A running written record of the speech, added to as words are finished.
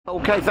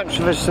Okay, thanks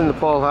for visiting the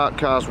Paul Hart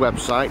Cars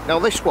website. Now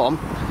this one,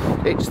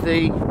 it's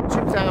the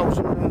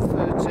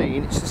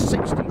 2013, it's the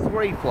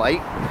 63 plate,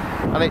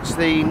 and it's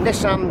the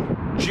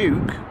Nissan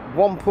Juke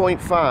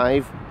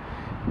 1.5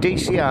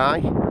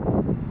 DCI,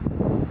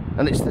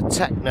 and it's the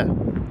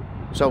Tekna.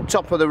 So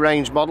top of the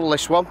range model,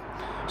 this one.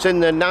 It's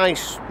in the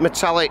nice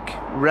metallic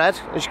red,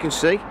 as you can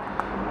see.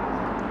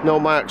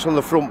 No marks on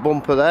the front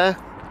bumper there.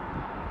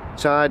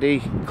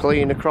 Tidy,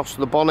 clean across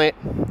the bonnet.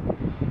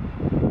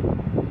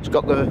 It's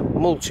got the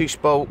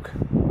multi-spoke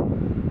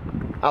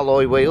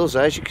alloy wheels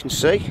there, as you can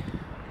see.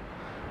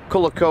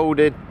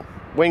 Colour-coded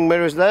wing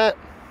mirrors there.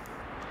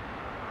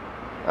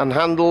 And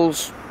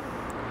handles.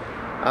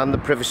 And the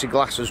privacy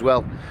glass as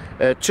well.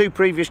 Two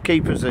previous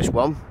keepers, this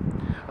one.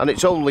 And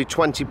it's only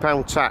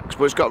 £20 tax.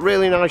 But it's got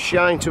really nice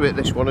shine to it,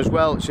 this one as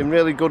well. It's in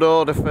really good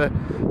order for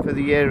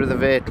the year of the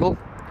vehicle.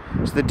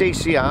 It's the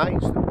DCI,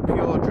 it's the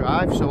pure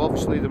drive, so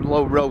obviously the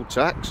low road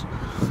tax.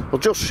 I'll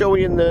just show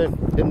you in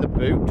the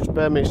boot, just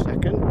bear me a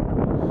second.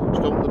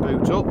 Just open the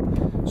boot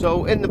up.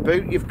 So in the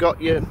boot you've got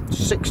your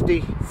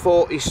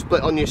 60-40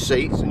 split on your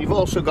seats, and you've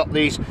also got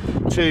these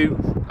two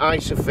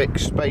Isofix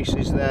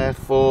spaces there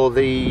for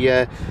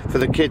the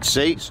kids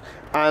seats,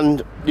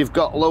 and you've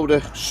got a load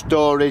of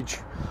storage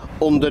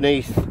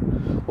underneath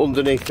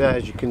there,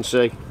 as you can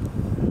see.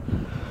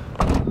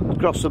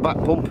 Across the back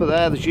bumper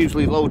there's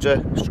usually loads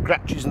of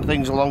scratches and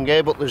things along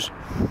here, but there's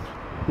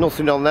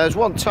nothing on there. There's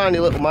one tiny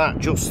little mark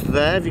just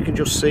there, if you can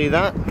just see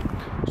that.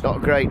 It's not a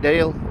great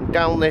deal. And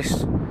down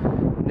this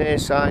near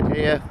side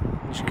here,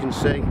 as you can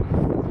see,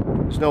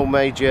 there's no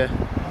major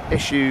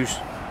issues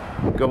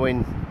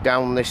going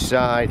down this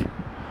side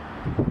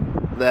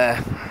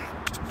there.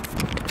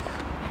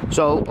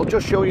 So I'll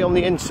just show you on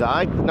the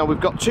inside. Now we've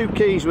got two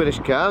keys with this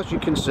car, as you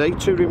can see,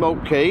 two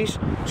remote keys.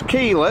 It's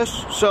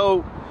keyless,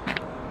 so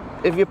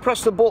if you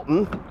press the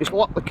button, it's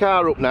locked the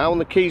car up now, and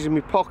the key's in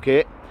my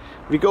pocket.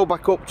 If you go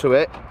back up to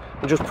it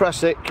and just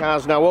press it,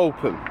 car's now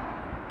open.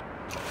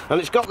 And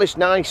it's got this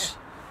nice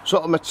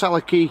sort of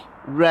metallic-y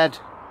red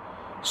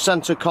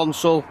centre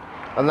console,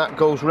 and that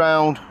goes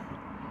round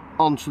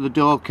onto the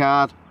door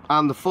card,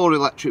 and the 4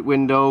 electric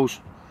windows,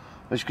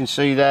 as you can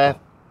see there.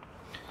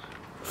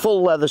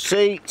 Full leather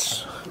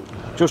seats.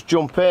 Just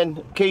jump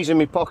in, keys in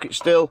my pocket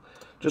still,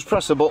 just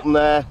press the button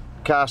there,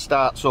 car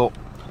starts up.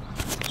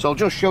 So I'll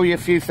just show you a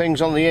few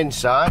things on the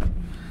inside.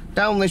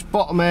 Down this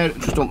bottom area,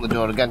 just open the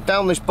door again,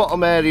 down this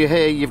bottom area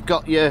here you've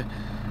got your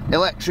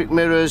electric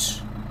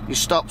mirrors, your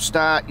stop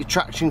start, your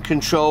traction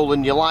control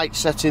and your light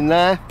setting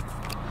there.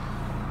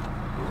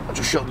 I'll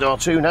just shut the door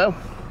too now.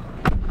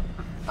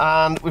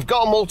 And we've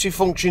got a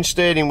multi-function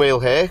steering wheel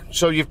here.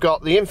 So you've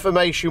got the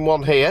information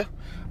one here,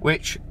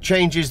 which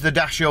changes the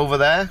dash over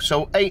there,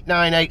 so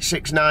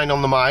 89869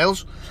 on the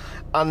miles.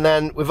 And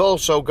then we've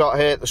also got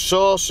here the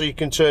source, so you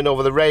can turn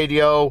over the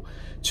radio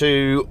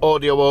to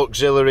audio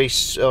auxiliary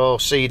or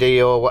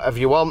CD or whatever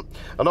you want.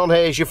 And on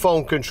here is your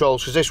phone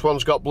controls, because this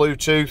one's got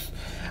Bluetooth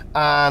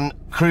and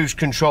cruise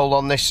control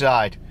on this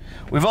side.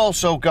 We've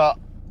also got,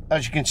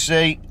 as you can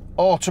see,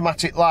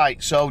 automatic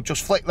lights, so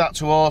just flick that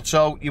to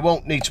auto, you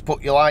won't need to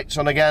put your lights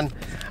on again.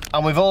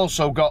 And we've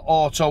also got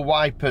auto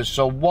wipers,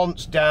 so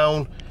once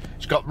down,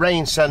 it's got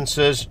rain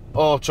sensors,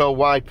 auto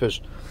wipers.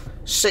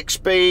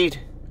 6-speed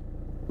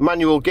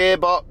manual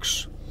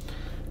gearbox,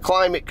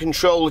 climate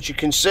control, as you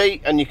can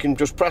see, and you can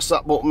just press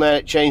that button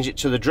there, change it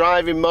to the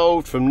driving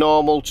mode from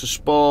normal to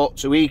sport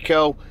to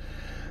eco,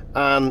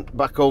 and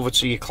back over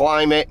to your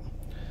climate.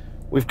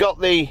 We've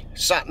got the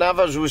sat nav,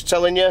 as I was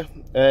telling you,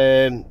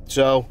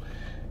 so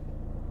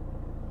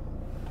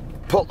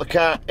put the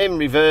car in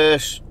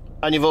reverse,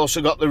 and you've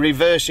also got the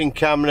reversing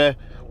camera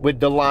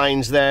with the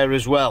lines there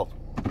as well.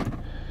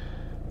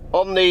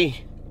 On the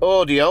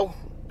audio,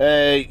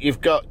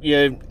 you've got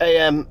your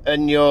AM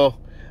and your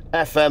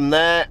FM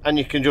there, and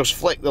you can just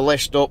flick the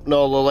list up and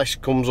all the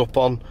list comes up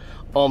on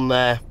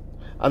there.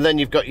 And then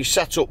you've got your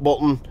setup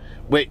button,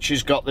 which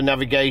has got the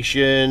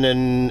navigation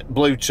and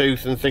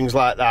Bluetooth and things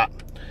like that.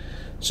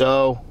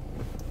 So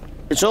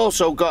it's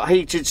also got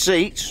heated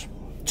seats,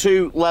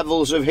 2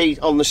 levels of heat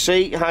on the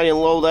seat, high and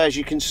low there, as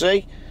you can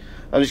see.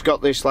 And it's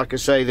got this, like I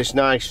say, this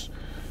nice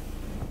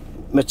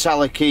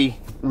metallic-y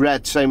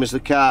red, same as the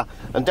car.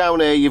 And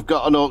down here you've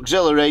got an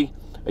auxiliary,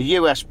 a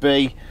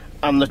USB,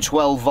 and the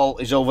 12 volt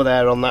is over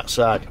there on that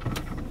side.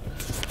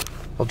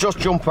 I'll just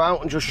jump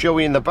out and just show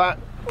you in the back.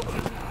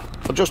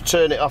 I'll just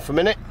turn it off a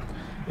minute.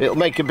 It'll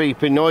make a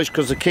beeping noise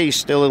because the key's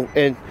still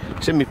in,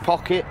 it's in my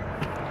pocket.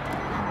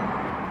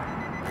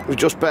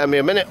 Just bear me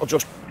a minute, I'll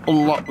just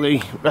unlock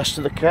the rest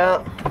of the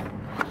car.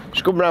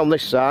 Just come round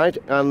this side,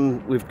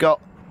 and we've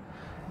got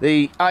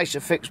the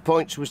Isofix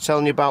points I was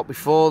telling you about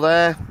before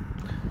there.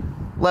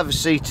 Leather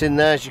seat in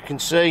there, as you can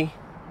see,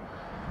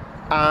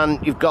 and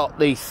you've got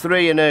the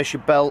 3 inertia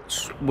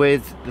belts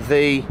with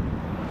the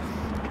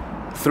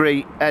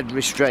 3 head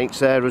restraints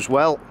there as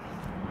well.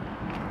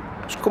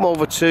 Let's come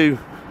over to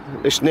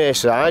this near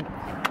side,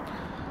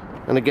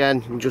 and again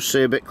you can just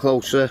see a bit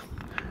closer,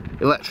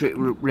 electric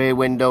rear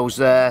windows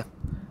there,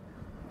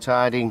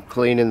 tidy and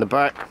clean in the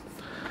back.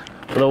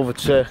 And over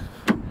to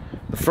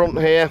the front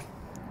here,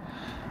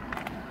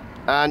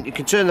 and you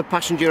can turn the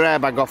passenger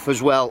airbag off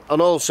as well.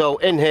 And also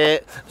in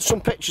here,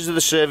 some pictures of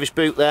the service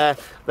boot there.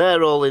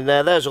 They're all in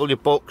there. There's all your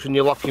books and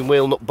your locking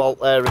wheel nut bolt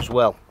there as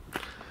well.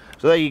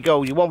 So there you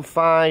go, your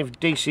 1.5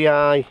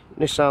 DCI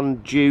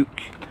Nissan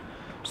Juke.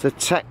 It's the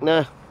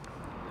Tekna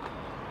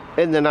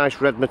in the nice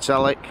red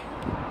metallic.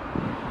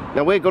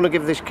 Now we're going to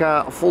give this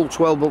car a full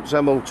 12 months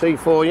MOT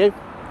for you.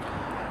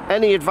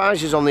 Any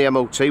advices on the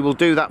MOT, we'll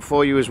do that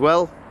for you as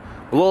well.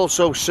 We'll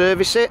also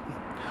service it,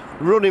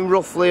 running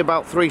roughly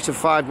about 3 to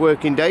 5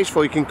 working days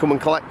before you can come and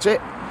collect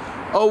it.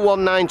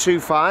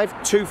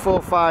 01925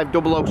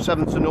 245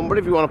 007 is the number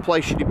if you want to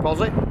place your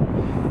deposit.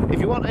 If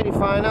you want any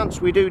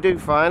finance, we do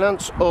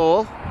finance,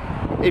 or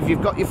if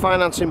you've got your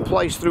finance in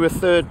place through a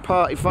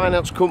third-party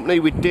finance company,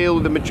 we deal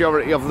with the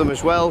majority of them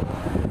as well.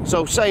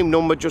 So same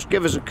number, just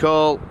give us a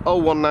call,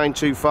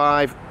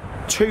 01925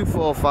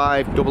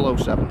 245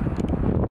 007.